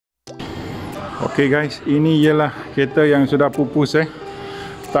Okay guys, ini ialah kereta yang sudah pupus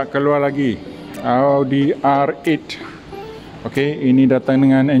tak keluar lagi, Audi R8. Okay, ini datang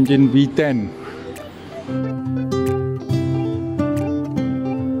dengan enjin V10.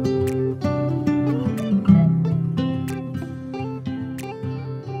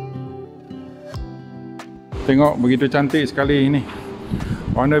 Tengok, begitu cantik sekali ini.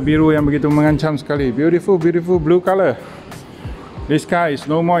 Warna biru yang begitu mengancam sekali. Beautiful, beautiful blue color. This car is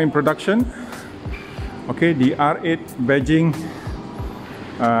no more in production. Okay, the R8 badging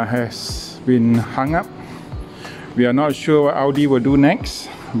has been hung up. We are not sure what Audi will do next,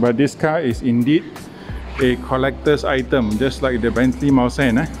 but this car is indeed a collector's item, just like the Bentley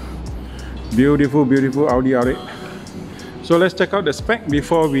Mulsanne. Beautiful, beautiful Audi R8. So let's check out the spec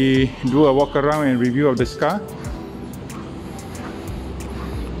before we do a walk around and review of this car.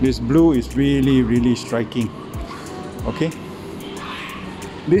 This blue is really, really striking. Okay,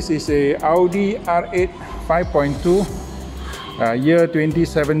 this is a Audi R8 5.2 year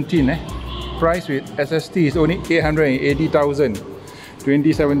 2017. Price with SST is only 880,000.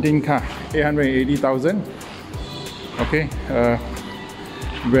 2017 car, 880,000. Okay,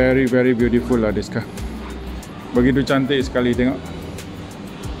 very, very beautiful lah this car. Begitu cantik sekali, tengok.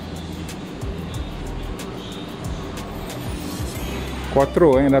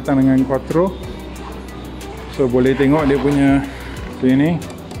 Quattro yang datang dengan quattro. So boleh tengok dia punya sini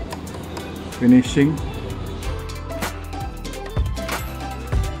finishing.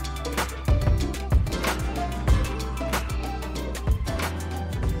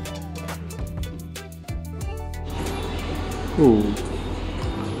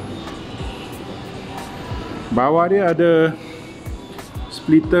 Bawah dia ada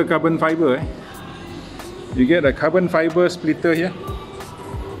splitter carbon fiber. You get a carbon fiber splitter here.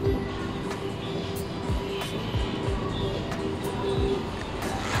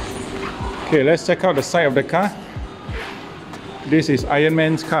 Okay, let's check out the side of the car. This is Iron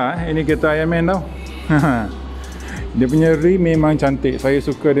Man's car. Ini kereta Iron Man tau. Dia punya rim memang cantik. Saya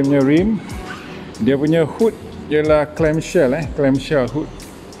suka dia punya rim. Dia punya hood ialah clamshell, clamshell hood.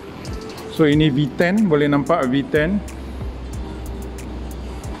 So ini V10, boleh nampak V10.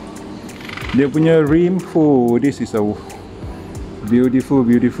 Dia punya rim, this is a beautiful,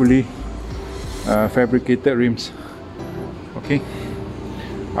 beautifully fabricated rims. Okay.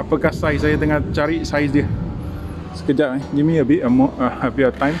 Apakah size? Saya tengah cari size dia. Sekejap, give me a bit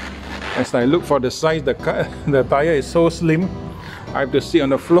of time as I look for the size. The tire is so slim, I have to sit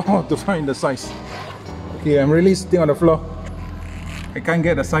on the floor to find the size. Okay, I'm really sitting on the floor. I can't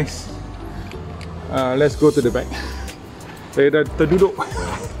get the size. Let's go to the back. Saya dah terduduk.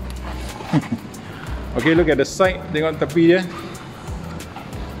 Okay, look at the side. Tengok tepi dia.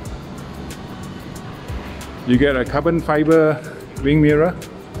 You get a carbon fiber wing mirror.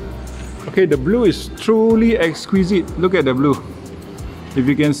 Okay, the blue is truly exquisite. Look at the blue. If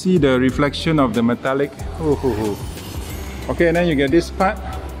you can see the reflection of the metallic. Okay, and then you get this part.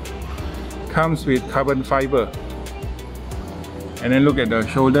 Comes with carbon fiber. And then look at the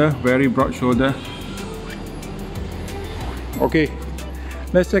shoulder, very broad shoulder. Okay,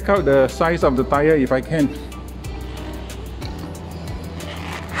 let's check out the size of the tire if I can.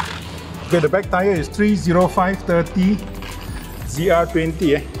 Okay, the back tire is 305/30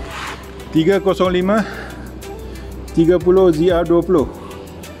 ZR20 305 30 ZR20.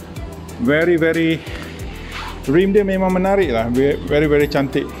 Very, very, rim dia memang menarik lah, very, very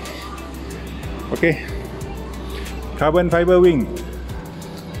cantik. Okay, carbon fiber wing.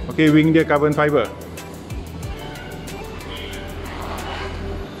 Okay, wing dia carbon fiber.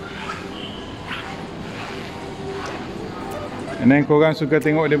 And then korang suka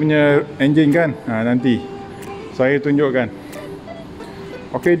tengok dia punya engine kan? Nanti saya tunjukkan.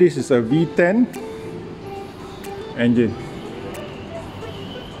 Okay, this is a V10 engine.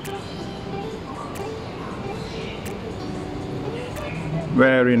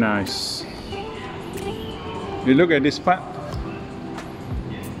 Very nice. You look at this part.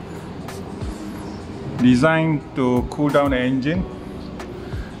 Designed to cool down the engine.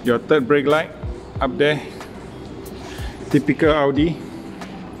 Your third brake light up there. Typical Audi.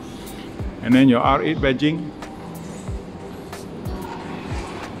 And then your R8 badging.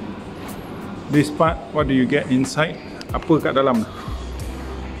 This part, what do you get inside? Apa kat dalam?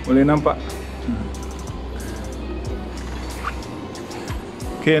 Boleh nampak?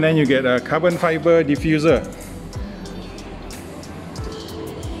 Okay, and then you get a carbon fiber diffuser.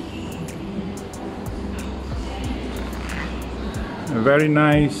 A very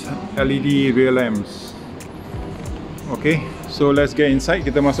nice LED rear lamps. Okay, so let's get inside.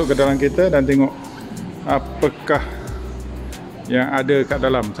 Kita masuk ke dalam kereta dan tengok apakah yang ada kat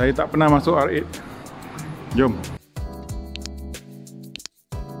dalam. Saya tak pernah masuk R8. Jom.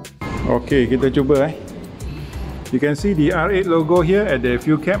 Okay, kita cuba You can see the R8 logo here at the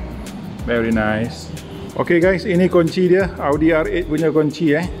fuel cap. Very nice. Okay guys, ini kunci dia, Audi R8 punya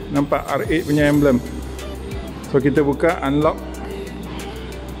kunci Nampak R8 punya emblem. So kita buka, unlock.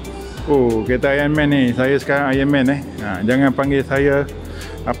 Oh, kereta Iron Man ni. Saya sekarang Iron Man jangan panggil saya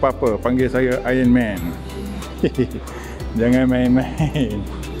apa-apa, panggil saya Iron Man. Jangan main-main.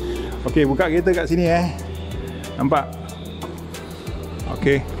 Okay, buka kereta kat sini Nampak?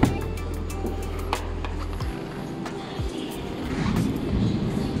 Okay.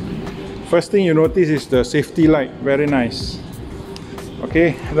 First thing you notice is the safety light. Very nice.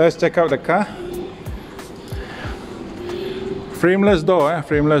 Okay, let's check out the car. Frameless door,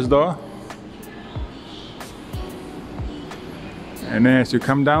 frameless door. And then as you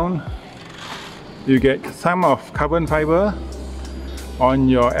come down, you get some of carbon fiber on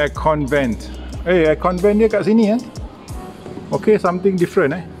your aircon vent. Aircon vent dia kat sini Okay, something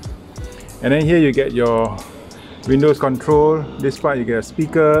different And then here you get your Windows control. This part you get a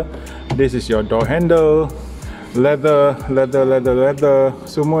speaker. This is your door handle. Leather.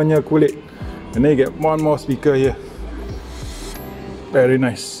 Semuanya kulit. And then you get more and more speaker here. Very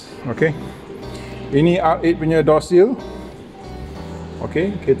nice. Okay. Ini R8 punya door seal.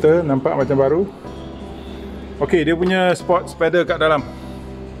 Okay, kereta nampak macam baru. Okay, dia punya sports pedal kat dalam.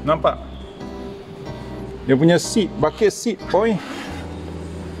 Nampak? Dia punya seat, bucket seat, boy.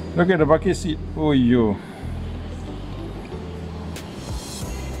 Look at the bucket seat. Oh yo.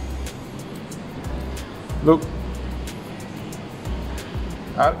 Look.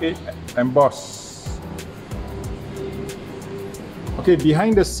 R8 embossed. Okay,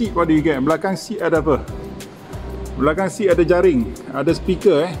 behind the seat, what do you get? Belakang seat ada apa? Belakang seat ada jaring, ada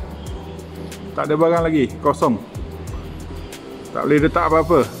speaker Tak ada barang lagi, kosong. Tak boleh letak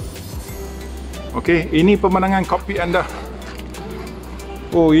apa-apa. Okay, ini pemandangan kokpit anda.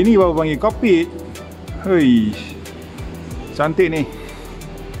 Oh, ini baru panggil kokpit. Hei, cantik ni.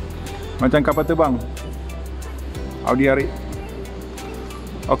 Macam kapal terbang Audi R8.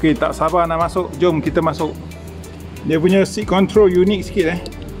 Okay, tak sabar nak masuk. Jom kita masuk. Dia punya seat control unik sikit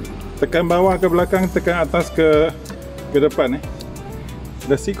Tekan bawah ke belakang, tekan atas ke depan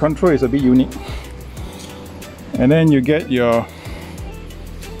The seat control is a bit unique. And then you get your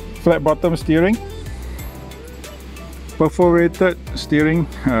flat bottom steering, perforated steering,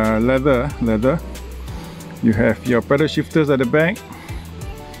 leather. You have your pedal shifters at the back.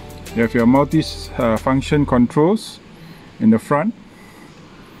 You have your multi-function controls in the front.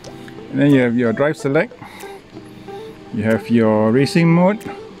 And then you have your drive select. You have your racing mode,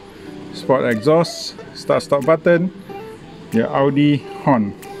 sport exhaust, start stop button, your Audi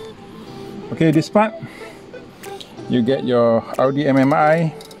horn. Okay, this part you get your Audi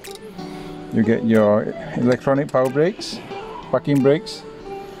MMI, you get your electronic power brakes, parking brakes,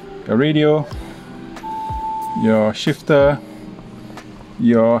 your radio, your shifter,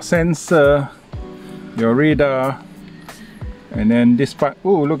 your sensor, your radar, and then this part.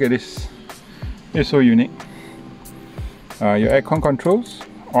 Oh, look at this, it's so unique. Your aircon controls,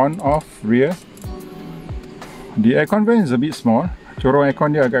 on, off, rear. The aircon vent is a bit small. Corong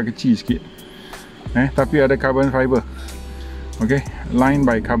aircon dia agak kecil sikit. Tapi ada carbon fiber. Okay, lined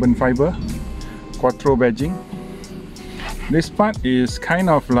by carbon fiber. Quattro badging. This part is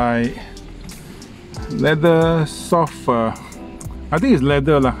kind of like leather, soft. I think it's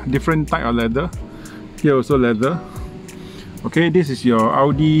leather lah. Different type of leather. Here also leather. Okay, this is your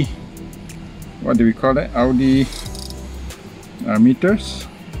Audi. What do we call that? Audi meters.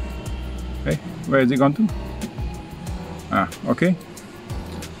 Okay, where is it gone to? Okay.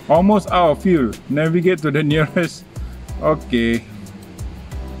 Almost out of fuel. Navigate to the nearest. Okay.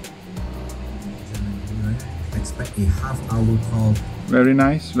 Expect a half-hour call. Very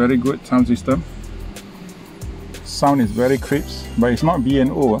nice, very good sound system. Sound is very crisp, but it's not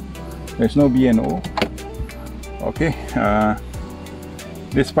B&O. There's no B&O. Okay.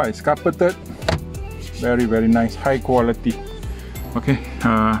 This part is carpeted. Very nice, high quality. Okay,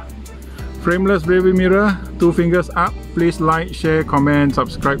 frameless rearview mirror, 2 fingers up. Please like, share, comment,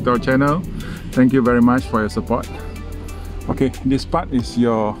 subscribe to our channel. Thank you very much for your support. Okay, this part is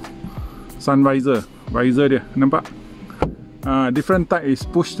your sun visor. Visor dia, nampak? Different type is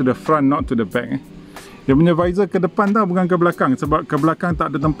push to the front, not to the back. Dia punya visor ke depan tau, bukan ke belakang. Sebab ke belakang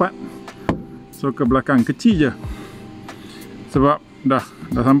tak ada tempat. So ke belakang, kecil je. Sebab dah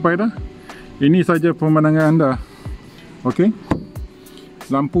sampai dah. Ini saja pemandangan anda. Okay.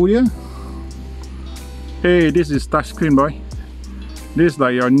 Lampu dia. Hey, this is touchscreen boy. This is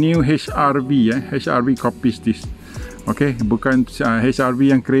like your new HRV HRV copies this. Okay, bukan HRV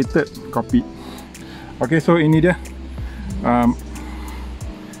yang created, copy. Okay, so ini dia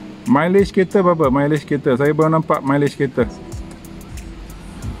mileage kereta berapa? Mileage kereta, saya baru nampak mileage kereta.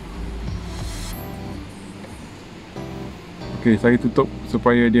 Okay, saya tutup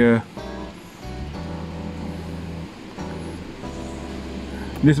supaya dia.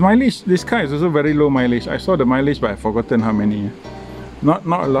 This car is also very low mileage. I saw the mileage but I forgotten how many. Not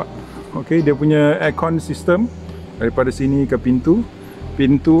a lot. Okay, dia punya aircon system daripada sini ke pintu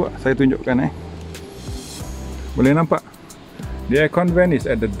saya tunjukkan boleh nampak the aircon vent is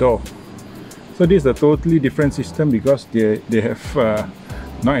at the door. So this is a totally different system because they have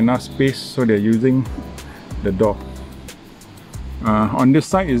not enough space, so they're using the door. On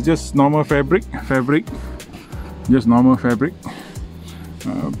this side is just normal fabric, just normal fabric,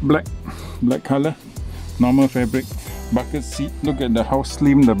 black color, normal fabric. Bucket seat, look at how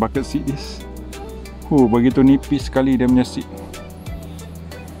slim the bucket seat is. Begitu nipis sekali dia punya seat.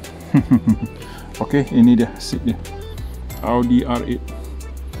 Okay, ini dia seat dia, Audi R8.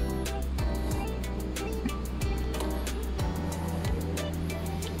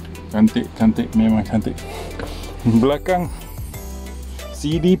 Cantik, memang cantik. Belakang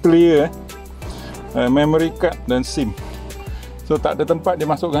CD player, memory card dan SIM. So tak ada tempat dia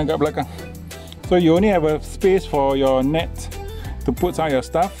masukkan kat belakang. So you only have a space for your net to put some of your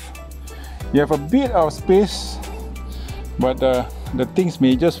stuff. You have a bit of space, but the things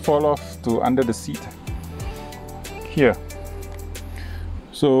may just fall off to under the seat here.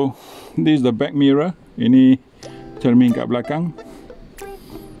 So this is the back mirror. Ini cermin kat belakang.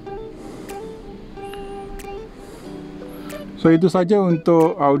 So itu saja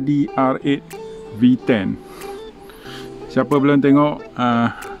untuk Audi R8 V10. Siapa belum tengok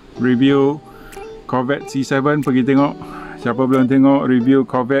review Corvette C7, pergi tengok. Siapa belum tengok review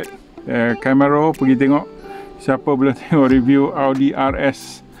Corvette Camaro, pergi tengok. Siapa belum tengok review Audi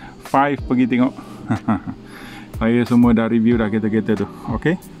RS 5, pergi tengok. Saya semua dah review dah kereta-kereta tu.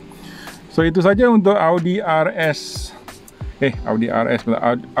 Okay, so itu saja untuk Audi RS Audi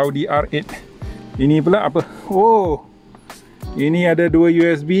R8. Ini pula apa? Ini ada dua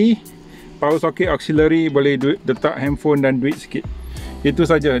USB, power socket, auxiliary, boleh letak handphone dan duit sikit. Itu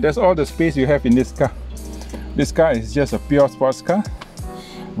saja. That's all the space you have in this car. This car is just a pure sports car,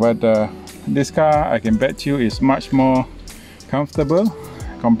 but this car, I can bet you, is much more comfortable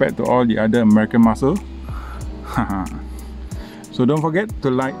compared to all the other American muscle. So don't forget to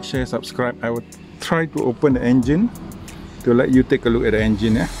like, share, subscribe. I will try to open the engine to let you take a look at the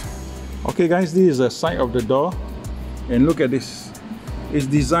engine. Okay guys, this is the side of the door, and look at this. It's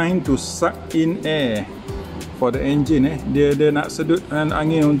designed to suck in air for the engine. Dia nak sedutkan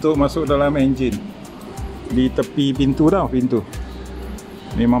angin untuk masuk dalam engine di tepi pintu dah. Pintu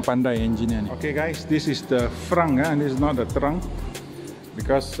memang pandai engineer ni. Okay guys, this is the front. This is not the trunk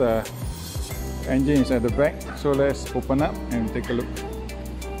because engine is at the back. So let's open up and take a look.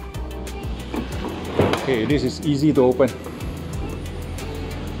 Okay, this is easy to open.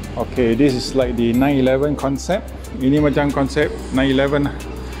 Okay, this is like the 911 concept. Ini macam konsep 911 lah.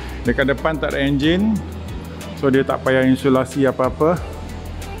 Dekat depan tak ada engine, so dia tak payah insulasi apa-apa.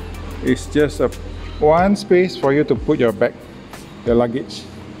 It's just one space for you to put your bag, your luggage.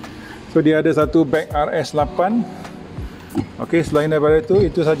 So dia ada satu bag RS8. Okay, selain daripada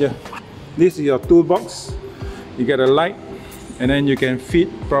itu saja. This is your toolbox. You get a light, and then you can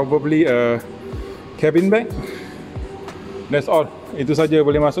fit probably a cabin bag. That's all. Itu saja,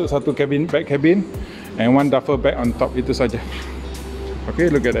 boleh masuk satu bag cabin and one duffel bag on top. Itu saja.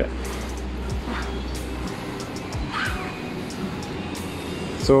 Okay, look at that.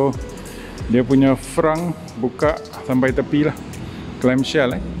 So dia punya front buka sampai tepi lah,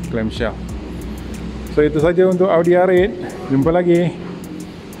 clamshell clamshell. So itu saja untuk Audi R8. Jumpa lagi.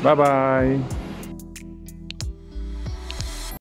 Bye bye.